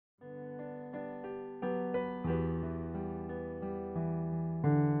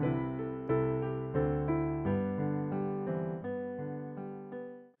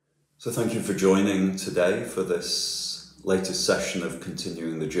So thank you for joining today for this latest session of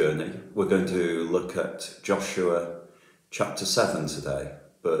Continuing the Journey. We're going to look at Joshua chapter 7 today,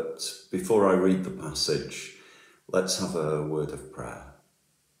 but before I read the passage, let's have a word of prayer.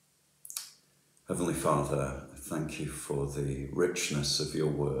 Heavenly Father, I thank you for the richness of your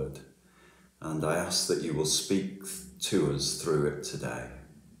word, and I ask that you will speak to us through it today.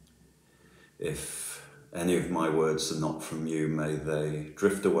 If any of my words are not from you, may they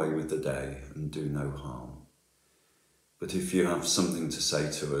drift away with the day and do no harm. But if you have something to say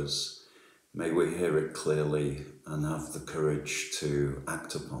to us, may we hear it clearly and have the courage to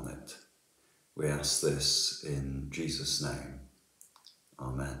act upon it. We ask this in Jesus' name.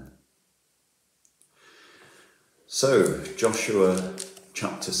 Amen. So, Joshua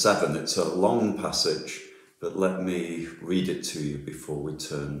chapter 7, it's a long passage, but let me read it to you before we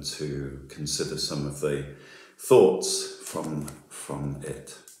turn to consider some of the thoughts from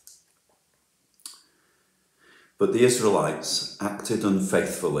it. But the Israelites acted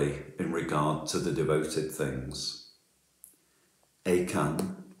unfaithfully in regard to the devoted things.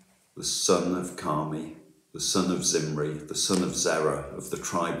 Achan, the son of Carmi, the son of Zimri, the son of Zerah of the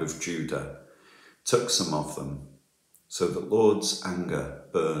tribe of Judah, took some of them, so the Lord's anger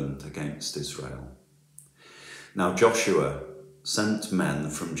burned against Israel. Now Joshua sent men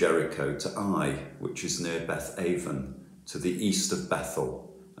from Jericho to Ai, which is near Beth-aven, to the east of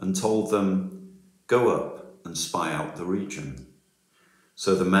Bethel, and told them, "Go up and spy out the region."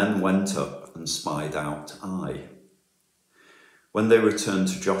 So the men went up and spied out Ai. When they returned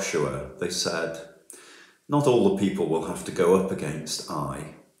to Joshua, they said, "Not all the people will have to go up against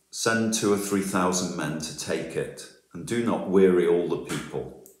Ai. Send 2,000 or 3,000 men to take it, and do not weary all the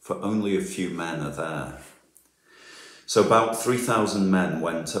people, for only a few men are there." So about 3,000 men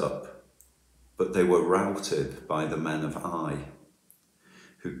went up, but they were routed by the men of Ai,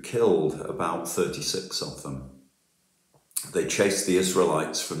 who killed about 36 of them. They chased the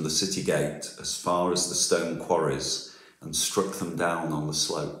Israelites from the city gate as far as the stone quarries and struck them down on the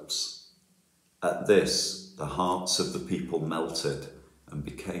slopes. At this, the hearts of the people melted and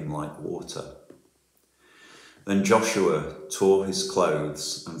became like water. Then Joshua tore his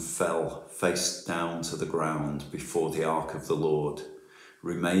clothes and fell face down to the ground before the ark of the Lord,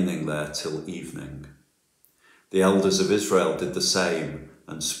 remaining there till evening. The elders of Israel did the same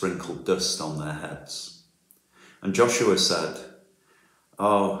and sprinkled dust on their heads. And Joshua said,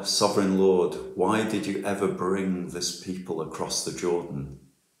 "Oh, sovereign Lord, why did you ever bring this people across the Jordan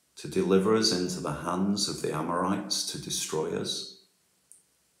to deliver us into the hands of the Amorites to destroy us?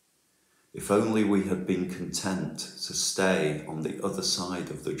 If only we had been content to stay on the other side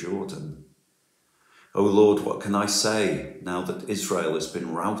of the Jordan. O Lord, what can I say now that Israel has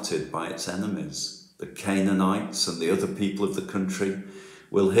been routed by its enemies? The Canaanites and the other people of the country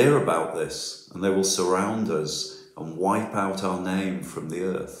will hear about this, and they will surround us and wipe out our name from the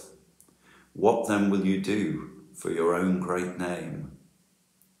earth. What then will you do for your own great name?"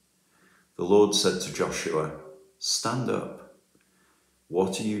 The Lord said to Joshua, "Stand up.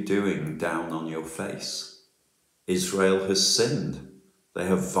 What are you doing down on your face? Israel has sinned. They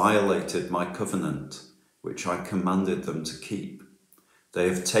have violated my covenant, which I commanded them to keep. They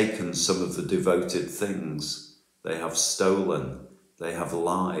have taken some of the devoted things. They have stolen. They have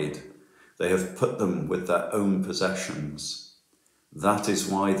lied. They have put them with their own possessions. That is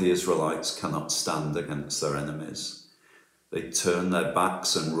why the Israelites cannot stand against their enemies. They turn their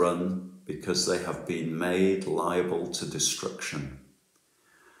backs and run because they have been made liable to destruction.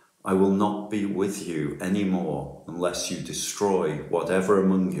 I will not be with you any more unless you destroy whatever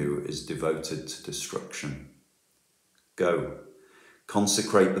among you is devoted to destruction. Go,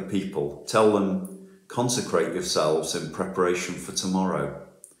 consecrate the people. Tell them, consecrate yourselves in preparation for tomorrow.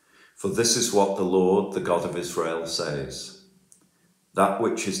 For this is what the Lord, the God of Israel, says. That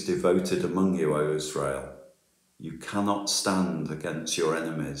which is devoted among you, O Israel, you cannot stand against your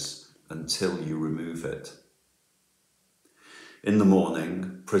enemies until you remove it. In the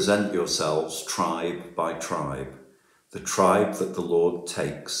morning, present yourselves tribe by tribe. The tribe that the Lord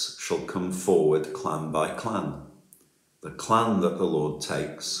takes shall come forward clan by clan. The clan that the Lord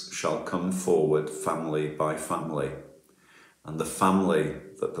takes shall come forward family by family. And the family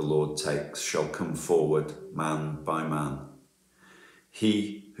that the Lord takes shall come forward man by man.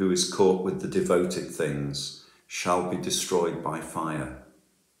 He who is caught with the devoted things shall be destroyed by fire,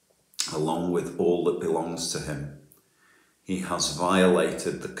 along with all that belongs to him. He has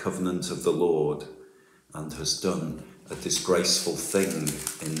violated the covenant of the Lord and has done a disgraceful thing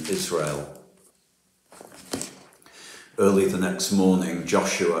in Israel." Early the next morning,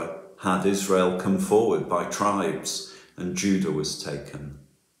 Joshua had Israel come forward by tribes, and Judah was taken.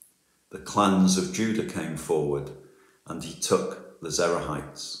 the clans of Judah came forward, and he took the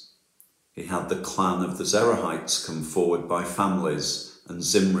Zerahites. He had the clan of the Zerahites come forward by families, and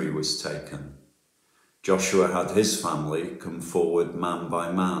Zimri was taken. Joshua had his family come forward man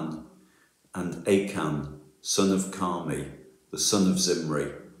by man, and Achan, son of Carmi, the son of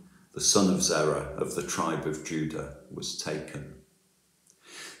Zimri, the son of Zerah of the tribe of Judah, was taken.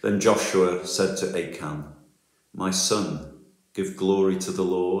 Then Joshua said to Achan, "My son, give glory to the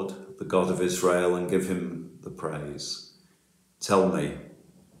Lord, the God of Israel, and give him the praise. Tell me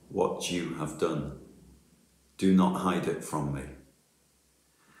what you have done. Do not hide it from me."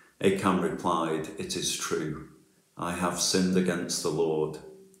 Achan replied, "It is true. I have sinned against the Lord,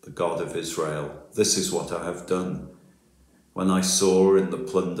 the God of Israel. This is what I have done. When I saw in the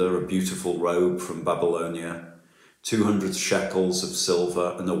plunder a beautiful robe from Babylonia, 200 shekels of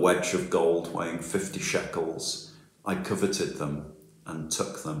silver and a wedge of gold weighing 50 shekels, I coveted them and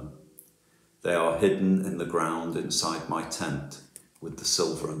took them. They are hidden in the ground inside my tent with the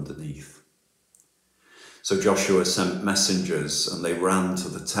silver underneath." So Joshua sent messengers, and they ran to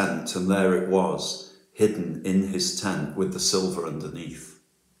the tent, and there it was, hidden in his tent with the silver underneath.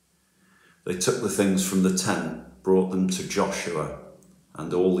 They took the things from the tent, brought them to Joshua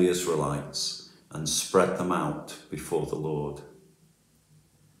and all the Israelites, and spread them out before the Lord.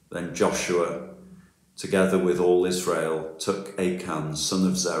 Then Joshua, together with all Israel, took Achan, son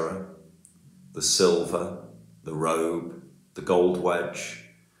of Zerah, the silver, the robe, the gold wedge,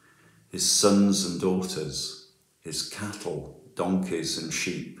 his sons and daughters, his cattle, donkeys and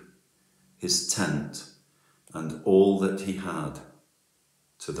sheep, his tent, and all that he had,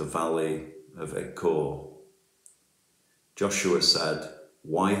 to the valley of Achan. Joshua said,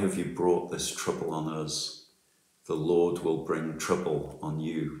 "Why have you brought this trouble on us? The Lord will bring trouble on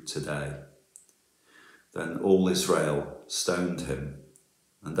you today." Then all Israel stoned him,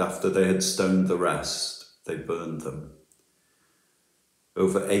 and after they had stoned the rest, they burned them.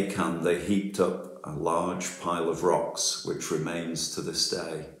 Over Achan they heaped up a large pile of rocks, which remains to this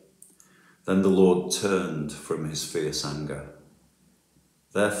day. Then the Lord turned from his fierce anger.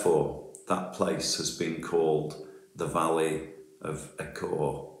 Therefore, that place has been called the Valley of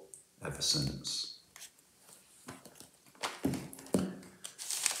Achan ever since.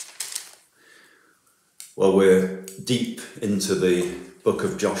 Well, we're deep into the book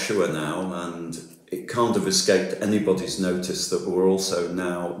of Joshua now, and it can't have escaped anybody's notice that we're also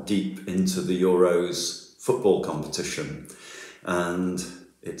now deep into the Euros football competition, and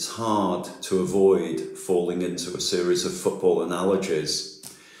it's hard to avoid falling into a series of football analogies.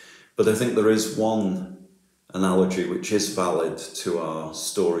 But I think there is one analogy which is valid to our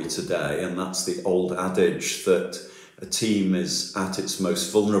story today, and that's the old adage that a team is at its most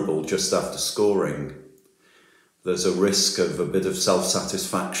vulnerable just after scoring. There's a risk of a bit of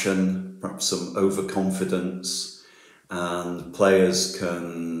self-satisfaction, perhaps some overconfidence, and players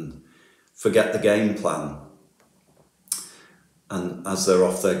can forget the game plan. And as they're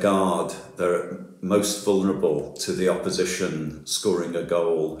off their guard, they're most vulnerable to the opposition scoring a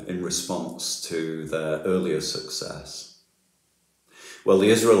goal in response to their earlier success. Well,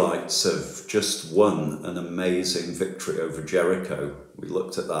 the Israelites have just won an amazing victory over Jericho. We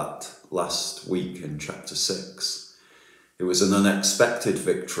looked at that last week in chapter 6. It was an unexpected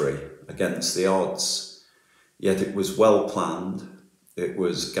victory against the odds, yet it was well planned, it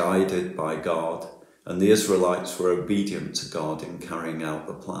was guided by God, and the Israelites were obedient to God in carrying out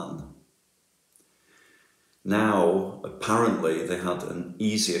the plan. Now, apparently, they had an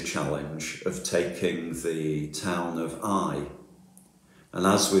easier challenge of taking the town of Ai. And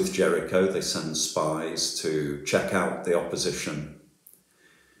as with Jericho, they send spies to check out the opposition.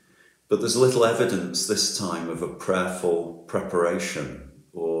 But there's little evidence this time of a prayerful preparation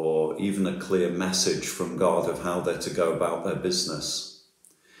or even a clear message from God of how they're to go about their business.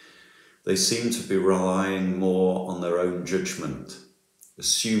 They seem to be relying more on their own judgment,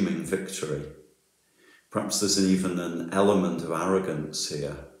 assuming victory. Perhaps there's even an element of arrogance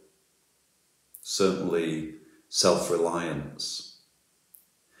here, certainly self-reliance.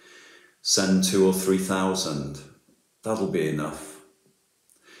 Send 2,000 or 3,000, that'll be enough.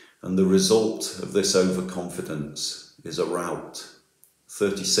 And the result of this overconfidence is a rout.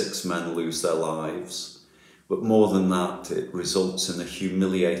 36 men lose their lives, but more than that, it results in a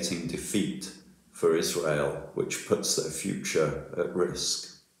humiliating defeat for Israel, which puts their future at risk.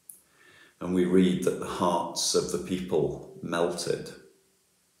 And we read that the hearts of the people melted.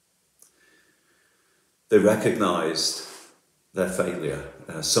 They recognised their failure.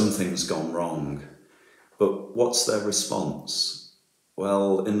 Something's gone wrong. But what's their response?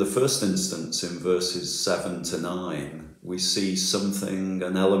 Well, in the first instance, in verses 7 to 9, we see something,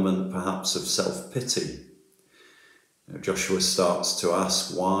 an element perhaps of self-pity. Joshua starts to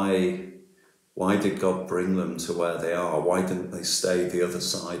ask why did God bring them to where they are? Why didn't they stay the other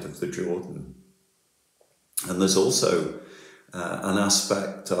side of the Jordan? And there's also an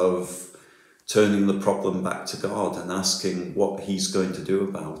aspect of turning the problem back to God and asking what he's going to do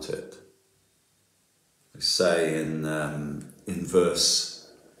about it. We say in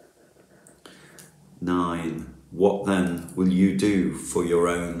verse 9, what then will you do for your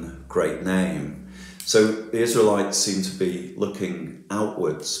own great name? So the Israelites seem to be looking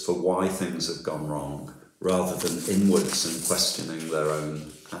outwards for why things have gone wrong, rather than inwards and questioning their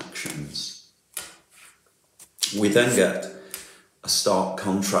own actions. We then get a stark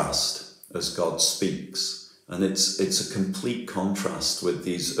contrast as God speaks, and it's a complete contrast with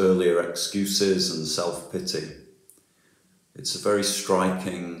these earlier excuses and self-pity. It's a very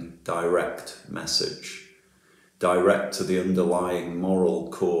striking, direct message, direct to the underlying moral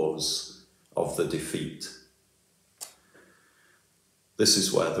cause of the defeat. This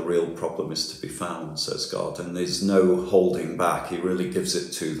is where the real problem is to be found, says God, and there's no holding back. He really gives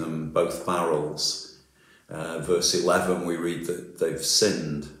it to them, both barrels. Verse 11, we read that they've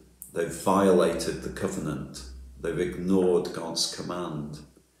sinned, they've violated the covenant, they've ignored God's command,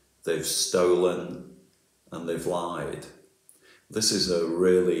 they've stolen, and they've lied. This is a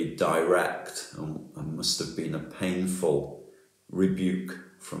really direct and must have been a painful rebuke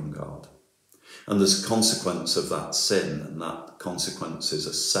from God. And there's a consequence of that sin, and that consequence is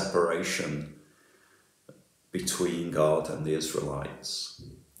a separation between God and the Israelites.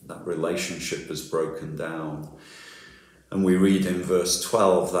 That relationship has broken down. And we read in verse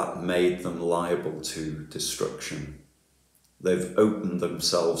 12 that made them liable to destruction. They've opened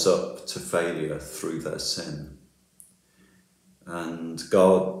themselves up to failure through their sin. And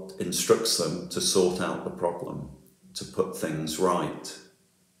God instructs them to sort out the problem, to put things right.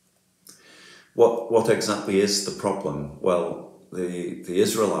 What exactly is the problem? Well, the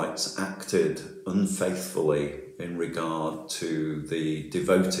Israelites acted unfaithfully in regard to the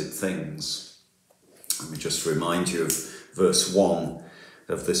devoted things. Let me just remind you of verse 1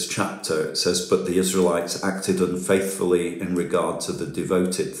 of this chapter. It says, but the Israelites acted unfaithfully in regard to the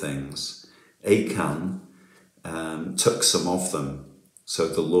devoted things. Achan took some of them, so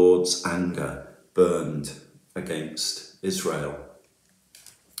the Lord's anger burned against Israel.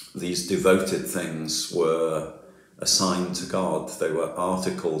 These devoted things were assigned to God. They were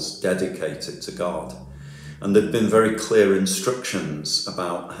articles dedicated to God. And there'd been very clear instructions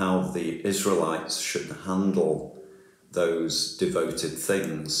about how the Israelites should handle those devoted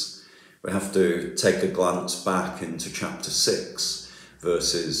things. We have to take a glance back into chapter 6,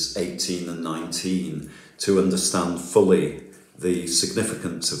 verses 18 and 19, to understand fully the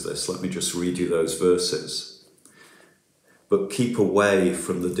significance of this. Let me just read you those verses. But keep away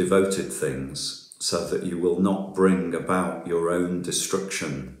from the devoted things, so that you will not bring about your own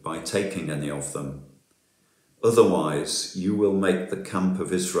destruction by taking any of them. Otherwise, you will make the camp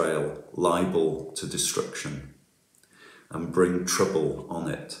of Israel liable to destruction and bring trouble on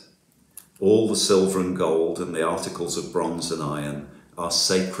it. All the silver and gold and the articles of bronze and iron are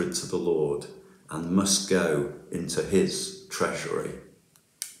sacred to the Lord and must go into his treasury.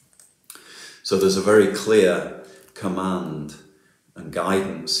 So there's a very clear command and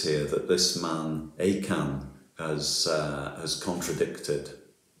guidance here that this man Achan has contradicted.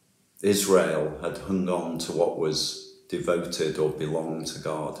 Israel had hung on to what was devoted or belonged to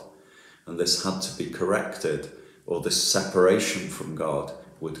God, and this had to be corrected, or this separation from God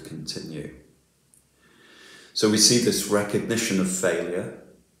would continue. So we see this recognition of failure.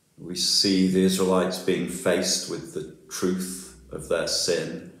 We see the Israelites being faced with the truth of their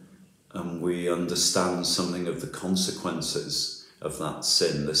sin, and we understand something of the consequences of that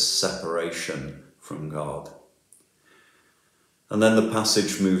sin, this separation from God. And then the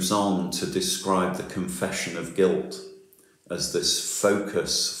passage moves on to describe the confession of guilt, as this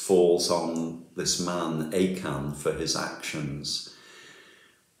focus falls on this man Achan for his actions.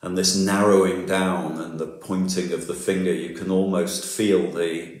 And this narrowing down and the pointing of the finger, you can almost feel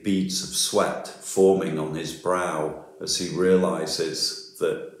the beads of sweat forming on his brow as he realizes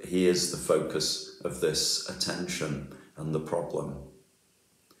that he is the focus of this attention and the problem.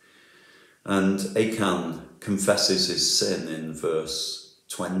 And Achan confesses his sin in verse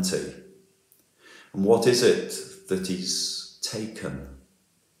 20. And what is it that he's taken?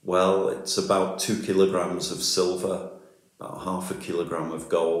 Well, it's about 2 kilograms of silver, about 0.5 kilogram of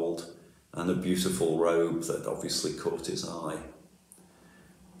gold, and a beautiful robe that obviously caught his eye.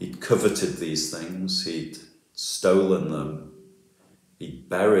 He'd coveted these things, he'd stolen them, He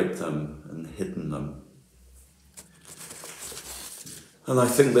buried them and hidden them. And I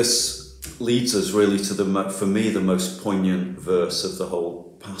think this leads us really to for me, the most poignant verse of the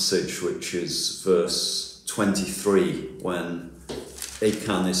whole passage, which is verse 23, when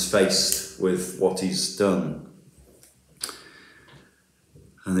Achan is faced with what he's done.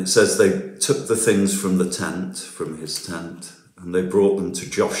 And it says, they took the things from the tent, from his tent, and they brought them to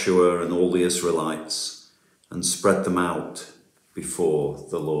Joshua and all the Israelites and spread them out before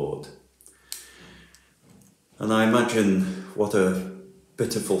the Lord. And I imagine what a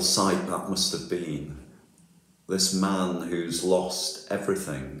pitiful sight that must have been. This man who's lost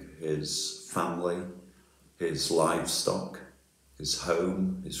everything, his family, his livestock, his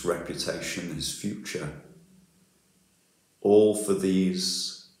home, his reputation, his future, all for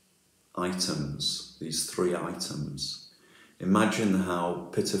these items, these 3 items. Imagine how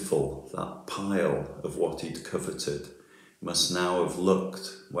pitiful that pile of what he'd coveted must now have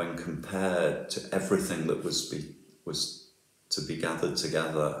looked when compared to everything that was to be gathered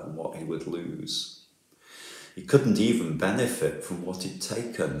together and what he would lose. He couldn't even benefit from what he'd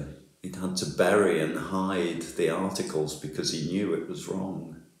taken. He'd had to bury and hide the articles because he knew it was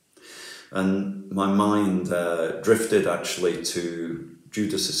wrong. And my mind drifted actually to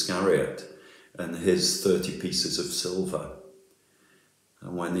Judas Iscariot and his 30 pieces of silver.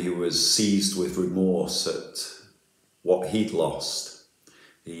 And when he was seized with remorse at what he'd lost,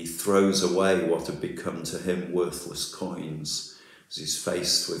 he throws away what had become to him worthless coins as he's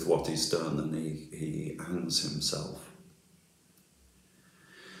faced with what he's done, and he hangs himself.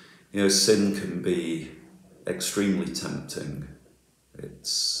 You know, sin can be extremely tempting.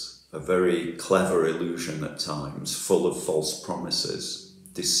 It's a very clever illusion at times, full of false promises,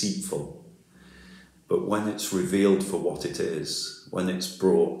 deceitful. But when it's revealed for what it is, when it's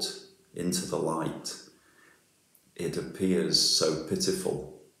brought into the light, it appears so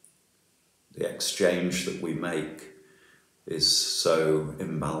pitiful. The exchange that we make is so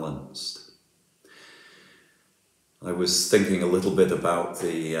imbalanced. I was thinking a little bit about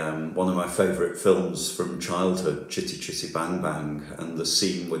the one of my favourite films from childhood, Chitty Chitty Bang Bang, and the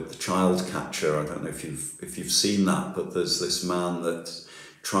scene with the child catcher. I don't know if you've seen that, but there's this man that's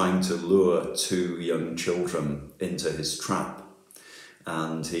trying to lure 2 young children into his trap,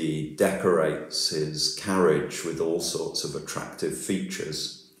 and he decorates his carriage with all sorts of attractive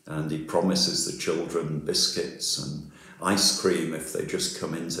features, and he promises the children biscuits and ice cream if they just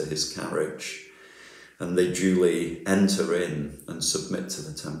come into his carriage. And they duly enter in and submit to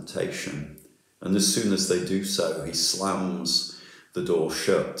the temptation. And as soon as they do so, he slams the door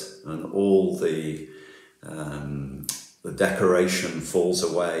shut, and all the decoration falls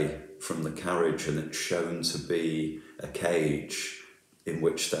away from the carriage, and it's shown to be a cage in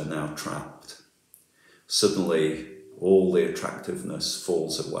which they're now trapped. Suddenly, all the attractiveness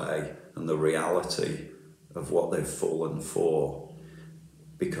falls away, and the reality of what they've fallen for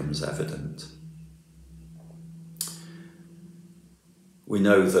becomes evident. We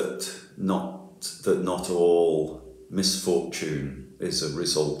know that not all misfortune is a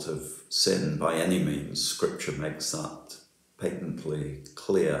result of sin by any means. Scripture makes that patently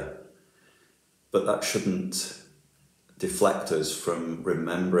clear. But that shouldn't deflect us from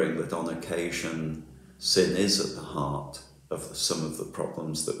remembering that on occasion sin is at the heart of some of the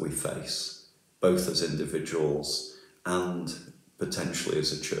problems that we face, both as individuals and potentially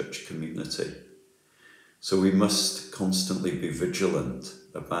as a church community. So we must constantly be vigilant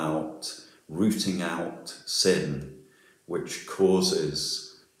about rooting out sin, which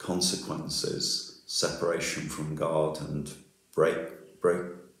causes consequences, separation from God, and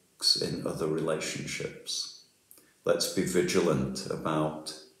breaks in other relationships. Let's be vigilant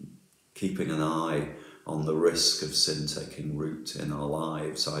about keeping an eye on the risk of sin taking root in our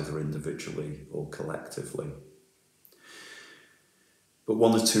lives, either individually or collectively. But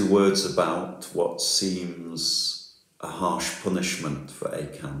 1 or 2 words about what seems a harsh punishment for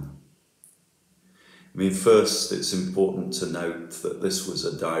Achan. I mean, first, it's important to note that this was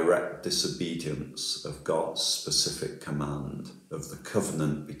a direct disobedience of God's specific command, of the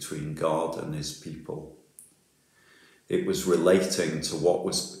covenant between God and his people. It was relating to what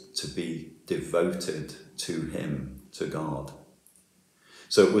was to be devoted to him, to God.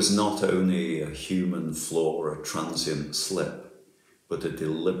 So it was not only a human flaw or a transient slip, but a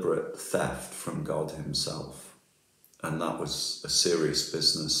deliberate theft from God himself. And that was a serious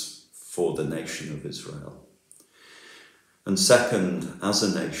business for the nation of Israel. And second, as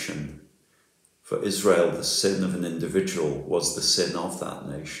a nation, for Israel, the sin of an individual was the sin of that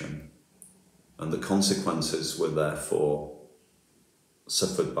nation. And the consequences were therefore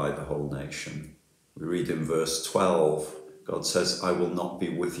suffered by the whole nation. We read in verse 12, God says, I will not be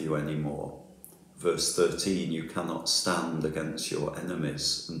with you anymore. Verse 13, you cannot stand against your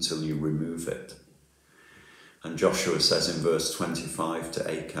enemies until you remove it. And Joshua says in verse 25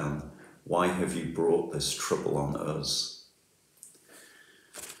 to Achan, why have you brought this trouble on us?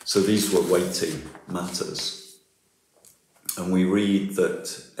 So these were weighty matters. And we read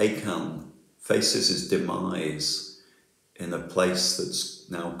that Achan faces his demise in a place that's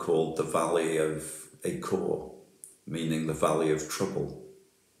now called the Valley of Achan, meaning the Valley of Trouble.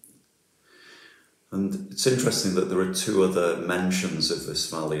 And it's interesting that there are two other mentions of this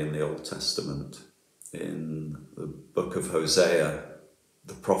valley in the Old Testament. In the book of Hosea,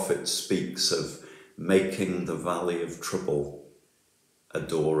 the prophet speaks of making the Valley of Trouble a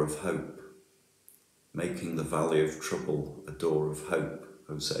door of hope. Making the Valley of Trouble a door of hope.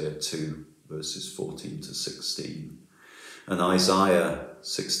 Hosea 2, verses 14 to 16. And Isaiah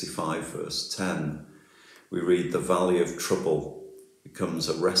 65, verse 10, we read, the Valley of Trouble becomes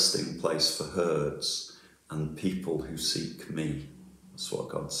a resting place for herds and people who seek me. That's what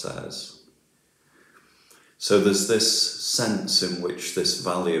God says. So there's this sense in which this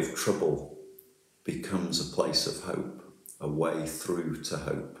Valley of Trouble becomes a place of hope, a way through to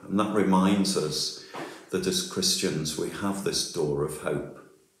hope. And that reminds us that as Christians we have this door of hope,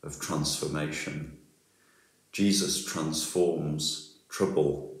 of transformation. Jesus transforms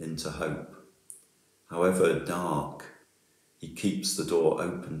trouble into hope. However dark, he keeps the door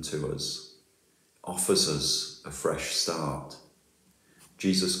open to us, offers us a fresh start.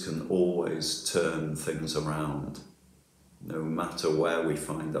 Jesus can always turn things around, no matter where we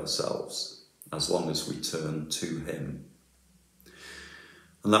find ourselves, as long as we turn to him.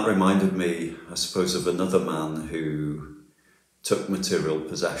 And that reminded me, I suppose, of another man who took material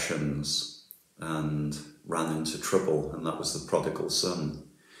possessions and ran into trouble, and that was the prodigal son.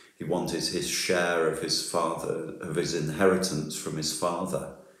 He wanted his share of his inheritance from his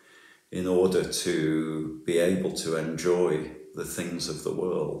father in order to be able to enjoy the things of the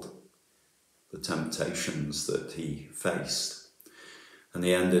world, the temptations that he faced. And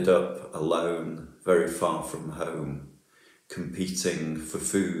he ended up alone, very far from home, competing for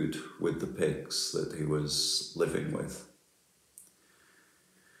food with the pigs that he was living with.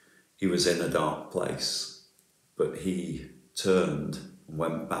 He was in a dark place, but he turned and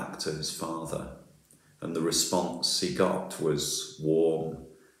went back to his father. And the response he got was warm,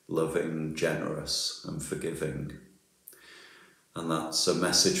 loving, generous, and forgiving. And that's a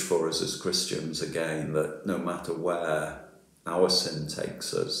message for us as Christians, again, that no matter where our sin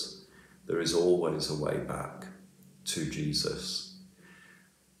takes us, there is always a way back to Jesus.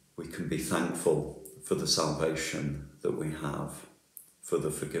 We can be thankful for the salvation that we have, for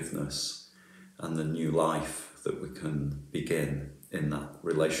the forgiveness and the new life that we can begin in that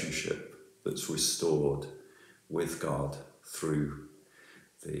relationship that's restored with God through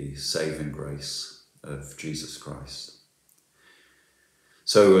the saving grace of Jesus Christ.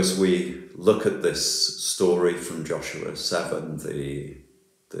 So as we look at this story from Joshua 7, the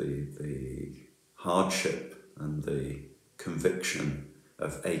hardship and the conviction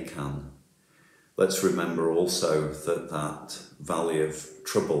of Achan, let's remember also that that valley of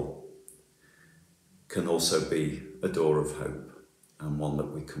trouble can also be a door of hope and one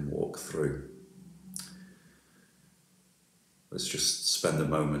that we can walk through. Let's just spend a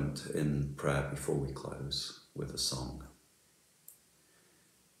moment in prayer before we close with a song.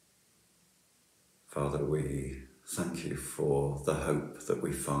 Father, we thank you for the hope that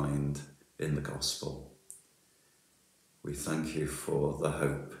we find in the gospel. We thank you for the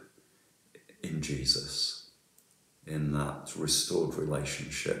hope in Jesus, in that restored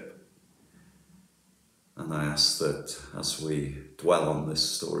relationship. And I ask that as we dwell on this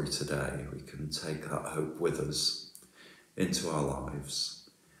story today, we can take that hope with us into our lives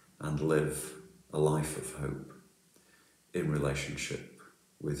and live a life of hope in relationship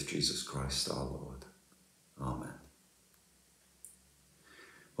with Jesus Christ our Lord. Amen.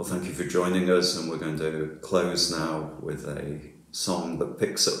 Well, thank you for joining us, and we're going to close now with a song that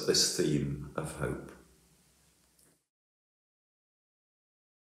picks up this theme of hope.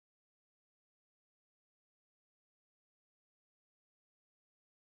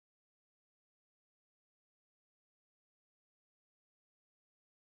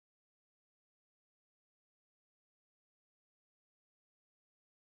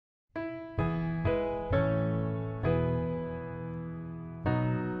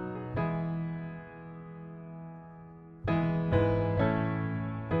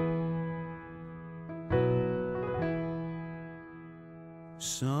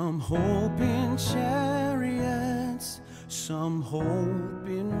 Some hope in chariots, some hope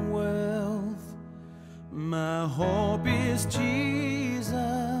in wealth. My hope is is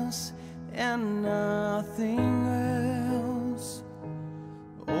Jesus and nothing else.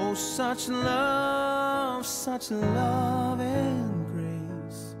 Oh, such love and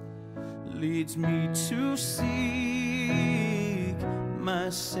grace leads me to seek my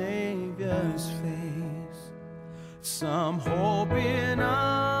Savior's face. Some hope in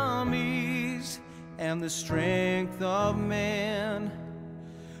armies and the strength of man.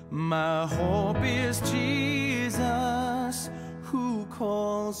 My hope is Jesus, who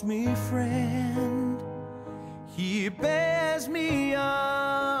calls me friend. He bears me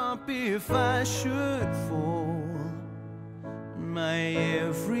up if I should fall, my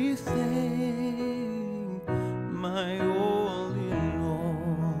everything, my all in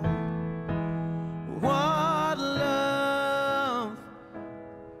all. What love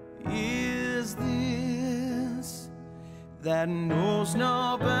is this that knows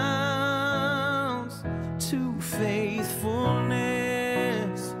no bounds to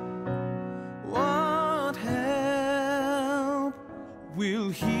faithfulness? What help will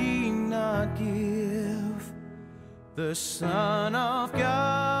He not give the Son of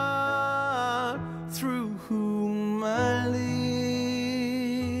God, through whom I live?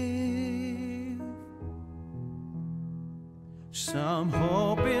 Some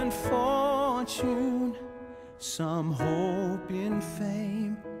hope in fortune, some hope in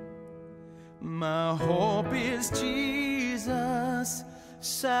fame. My hope is Jesus,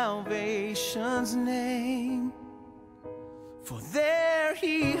 salvation's name. For there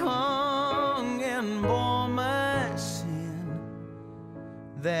He hung and bore my sin,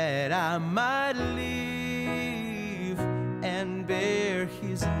 that I might live and bear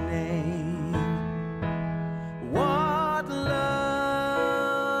His name. What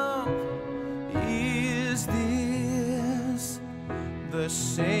love is this? The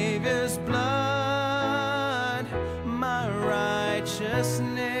Savior's blood, my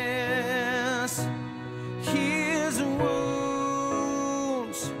righteousness, His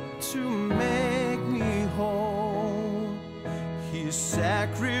wounds to make me whole, His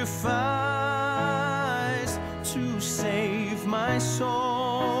sacrifice to save my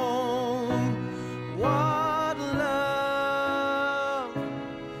soul. What love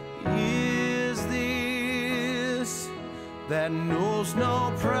is this that knows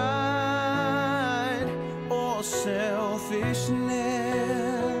no pride or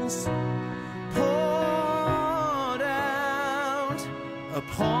selfishness, poured out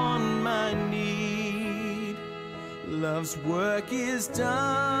upon my need? Love's work is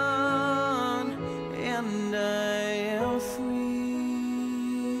done and I am free.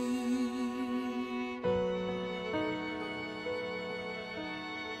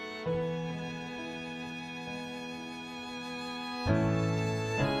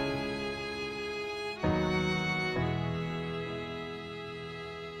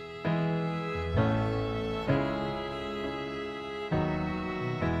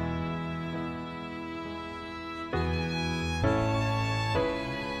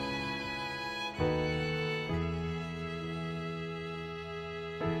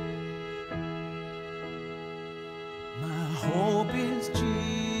 Hope is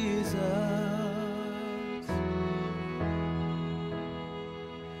Jesus.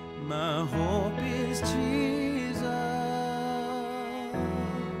 My hope is Jesus.